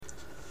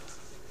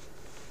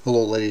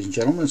Hello, ladies and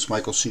gentlemen. It's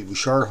Michael C.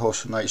 Bouchard,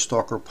 host of Night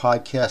Stalker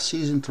Podcast,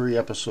 Season 3,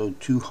 Episode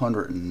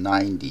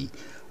 290.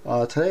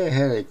 Today I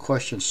had a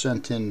question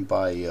sent in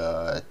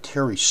by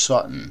Terry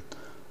Sutton,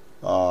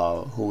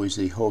 who is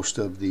the host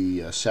of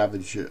the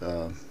Savage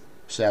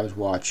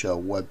Watch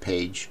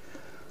webpage.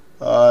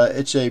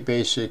 It's a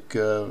basic,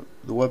 the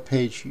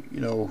webpage,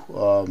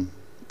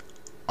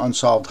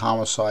 unsolved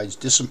homicides,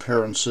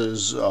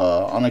 disappearances,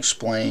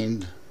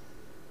 unexplained,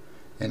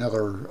 and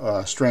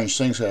other strange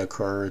things that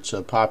occur. It's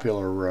a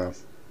popular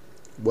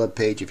web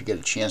page. If you get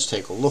a chance,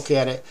 take a look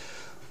at it.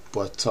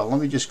 But let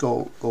me just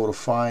go to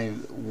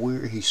find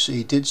where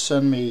he did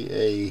send me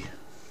a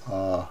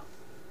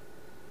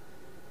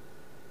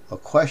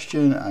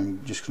question.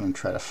 I'm just going to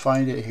try to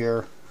find it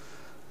here.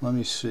 Let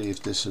me see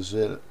if this is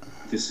it.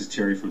 This is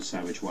Terry from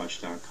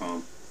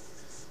SavageWatch.com.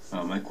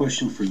 My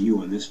question for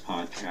you on this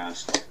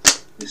podcast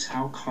is,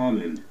 how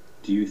common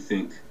do you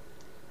think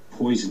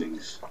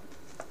poisonings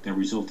that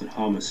result in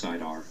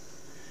homicide are?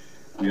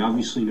 We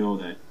obviously know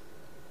that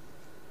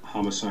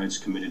homicides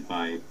committed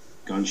by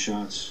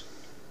gunshots,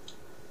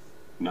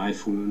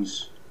 knife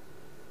wounds,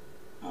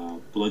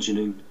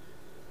 bludgeoning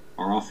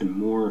are often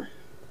more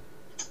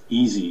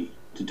easy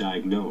to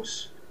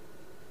diagnose.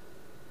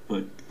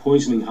 But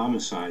poisoning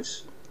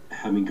homicides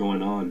have been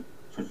going on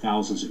for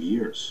thousands of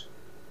years.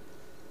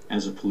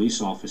 As a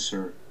police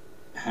officer,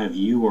 have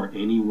you or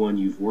anyone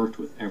you've worked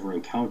with ever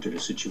encountered a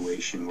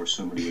situation where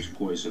somebody was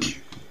poisoned?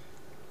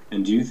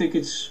 And do you think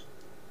it's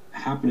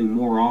happening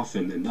more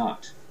often than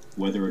not,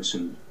 whether it's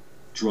in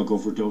drug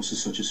overdoses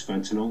such as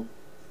fentanyl,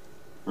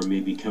 or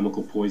maybe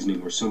chemical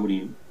poisoning where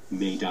somebody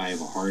may die of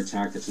a heart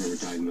attack that's never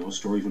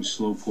diagnosed, or even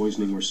slow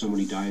poisoning where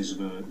somebody dies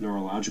of a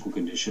neurological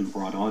condition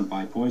brought on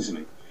by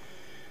poisoning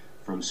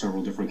from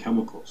several different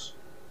chemicals?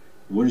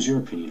 What is your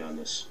opinion on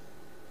this?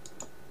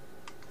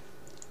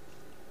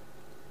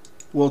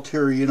 Well,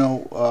 Terry,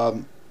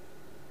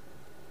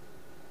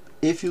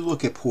 if you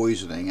look at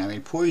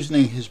poisoning,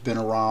 poisoning has been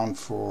around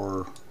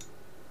for,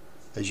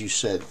 as you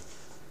said,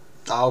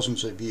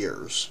 thousands of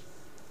years.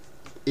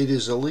 It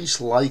is the least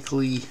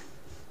likely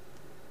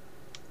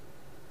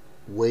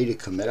way to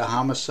commit a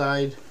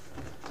homicide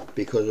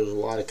because there's a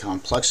lot of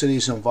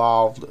complexities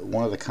involved.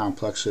 One of the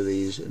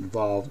complexities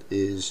involved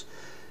is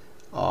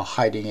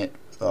hiding it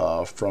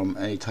from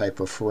any type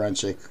of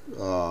forensic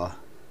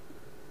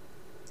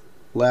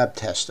lab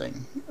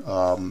testing.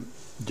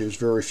 There's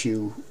very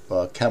few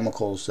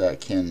chemicals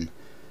that can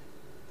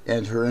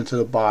enter into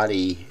the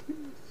body,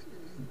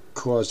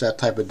 cause that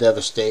type of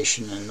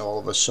devastation, and all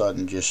of a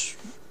sudden just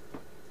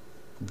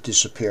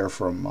disappear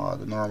from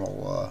the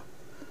normal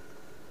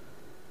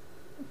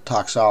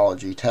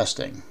toxology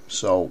testing.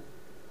 So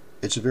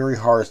it's a very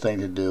hard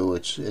thing to do.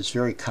 It's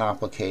very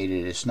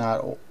complicated. It's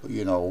not,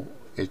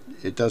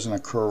 it doesn't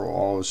occur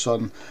all of a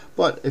sudden.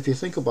 But if you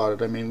think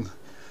about it,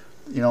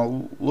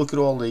 look at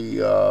all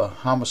the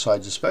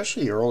homicides,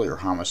 especially earlier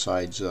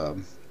homicides,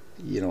 antifreeze,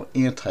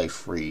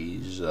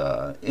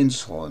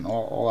 insulin,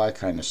 all that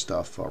kind of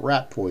stuff,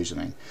 rat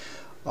poisoning.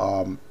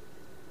 But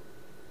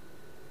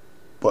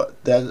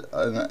that,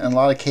 in a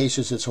lot of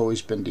cases, it's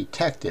always been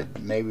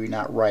detected. Maybe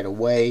not right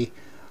away.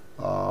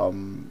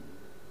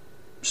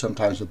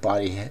 Sometimes the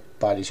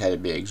bodies had to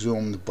be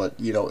exhumed, but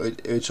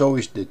it's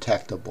always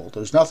detectable.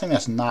 There's nothing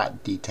that's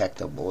not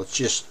detectable. It's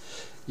just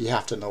you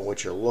have to know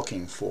what you're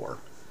looking for.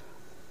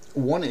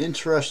 One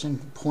interesting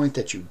point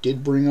that you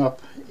did bring up,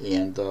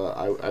 and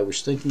I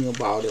was thinking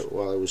about it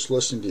while I was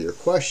listening to your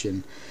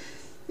question,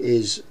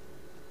 is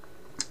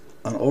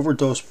an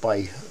overdose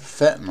by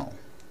fentanyl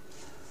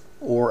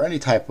or any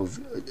type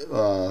of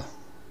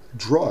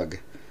drug.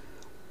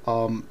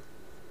 In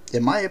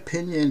my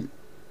opinion,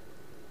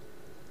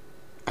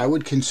 I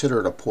would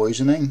consider it a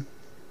poisoning,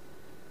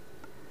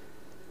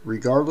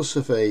 regardless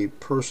if a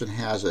person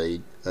has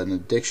an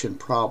addiction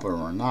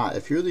problem or not.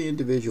 If you're the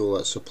individual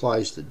that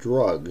supplies the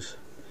drugs,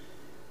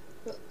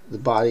 the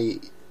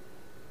body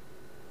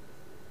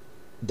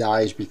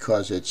dies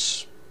because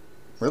it's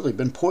really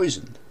been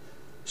poisoned.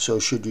 So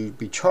should you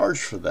be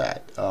charged for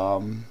that?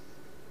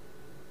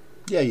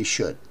 Yeah, you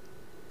should.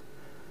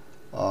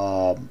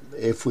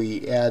 If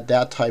we add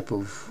that type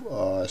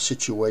of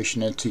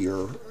situation into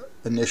your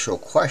initial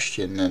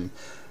question, then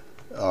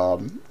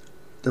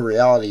the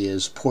reality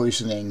is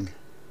poisoning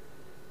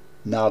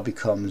now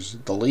becomes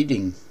the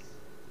leading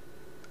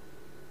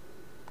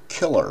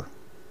killer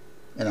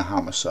in a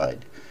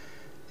homicide.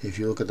 If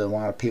you look at the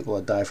amount of people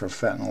that die from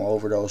fentanyl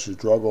overdoses,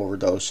 drug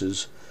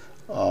overdoses,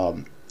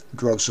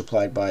 drugs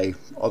supplied by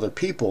other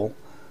people,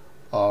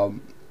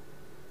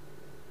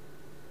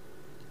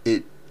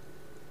 it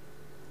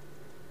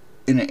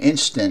in an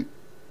instant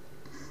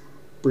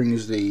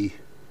brings the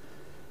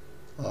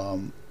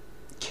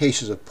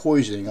cases of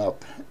poisoning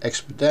up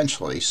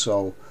exponentially.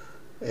 So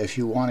if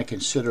you want to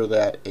consider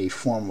that a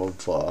form of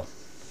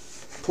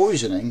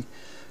poisoning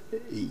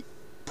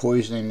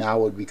now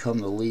would become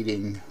the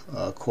leading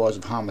cause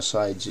of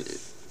homicides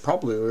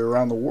probably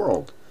around the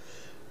world.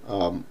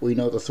 We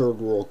know the third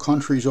world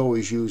countries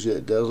always use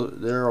it.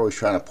 They're always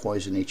trying to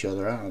poison each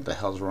other. I don't know what the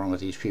hell's wrong with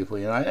these people.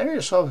 I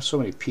just saw so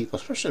many people,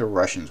 especially the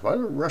Russians. Why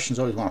do the Russians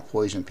always want to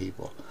poison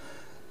people?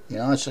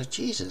 It's like,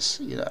 Jesus.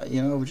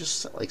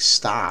 Just like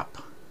stop.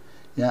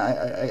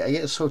 I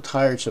get so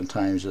tired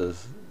sometimes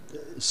of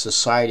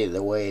society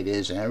the way it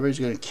is, and everybody's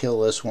going to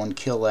kill this one,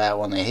 kill that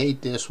one. They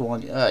hate this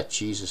one.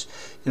 Jesus.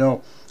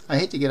 I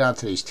hate to get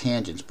onto these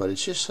tangents, but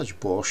it's just such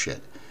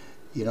bullshit.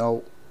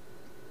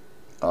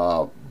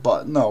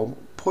 But no,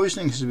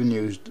 poisoning has been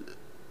used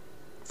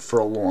for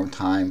a long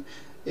time.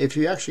 If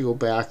you actually go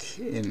back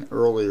in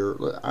earlier,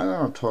 I don't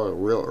know, I'm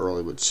talking real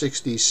early, but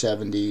 60s,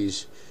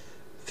 70s,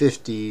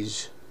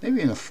 50s, maybe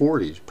in the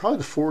 40s, probably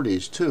the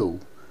 40s too,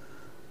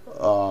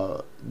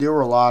 there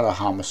were a lot of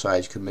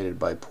homicides committed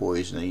by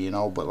poisoning,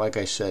 but like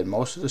I said,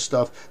 most of the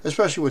stuff,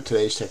 especially with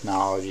today's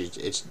technology,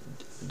 it's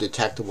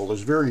detectable.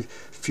 There's very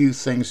few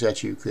things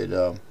that you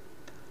could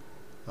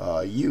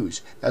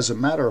use. As a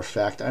matter of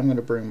fact, I'm going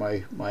to bring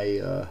my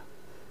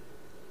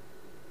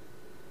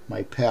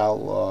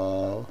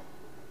pal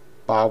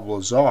Bob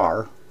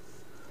Lazar,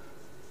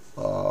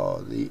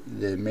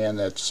 the man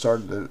that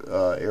started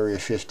the Area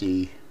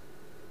 51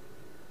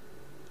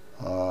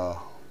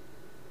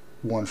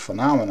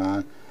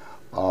 phenomenon.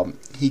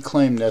 He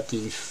claimed that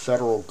the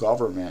federal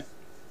government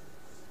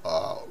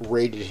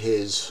raided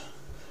his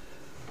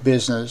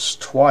business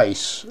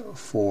twice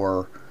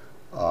for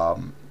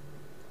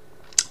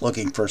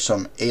looking for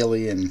some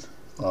alien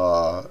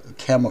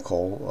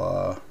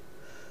chemical,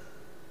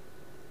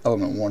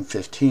 element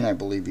 115, I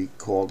believe he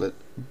called it.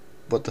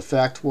 But the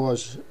fact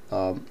was,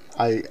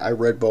 I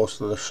read both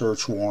of the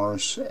search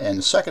warrants, and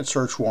the second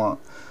search warrant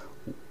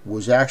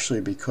was actually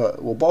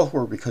both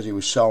were because he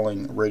was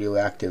selling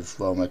radioactive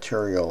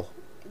material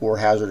or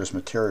hazardous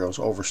materials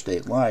over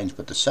state lines,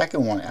 but the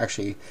second one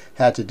actually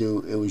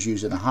it was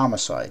used in a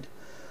homicide.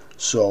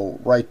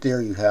 So right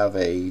there you have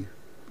a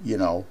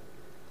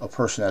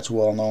person that's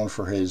well known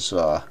for his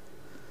I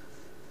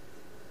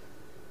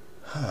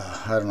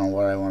don't know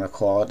what I want to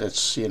call it.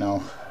 It's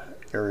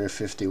Area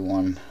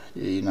 51.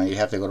 You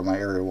have to go to my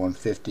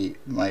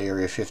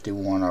Area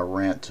 51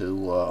 rant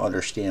to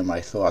understand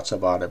my thoughts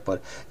about it.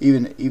 But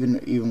even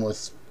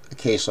with a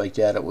case like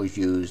that, it was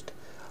used.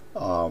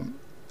 The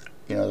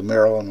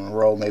Marilyn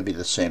Monroe may be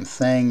the same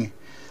thing.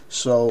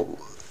 So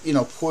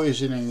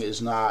poisoning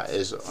is not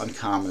as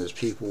uncommon as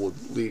people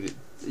would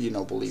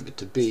believe it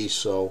to be.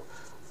 So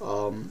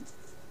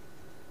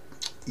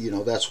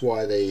that's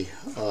why they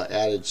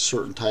added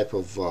certain type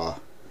of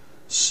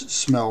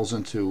smells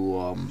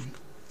into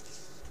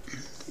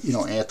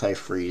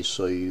antifreeze,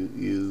 so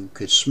you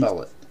could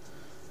smell it,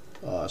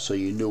 so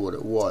you knew what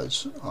it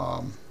was,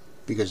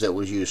 because that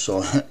was used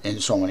in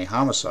so many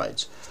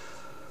homicides.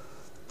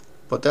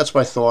 But that's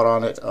my thought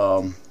on it.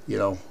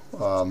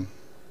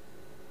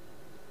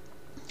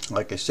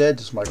 Like I said,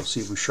 this is Michael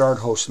C. Bouchard,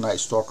 host of Night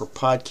Stalker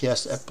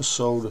Podcast,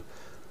 episode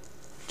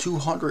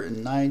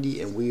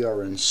 290, and we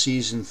are in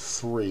season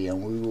 3,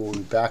 and we will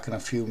be back in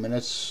a few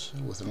minutes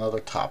with another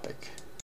topic.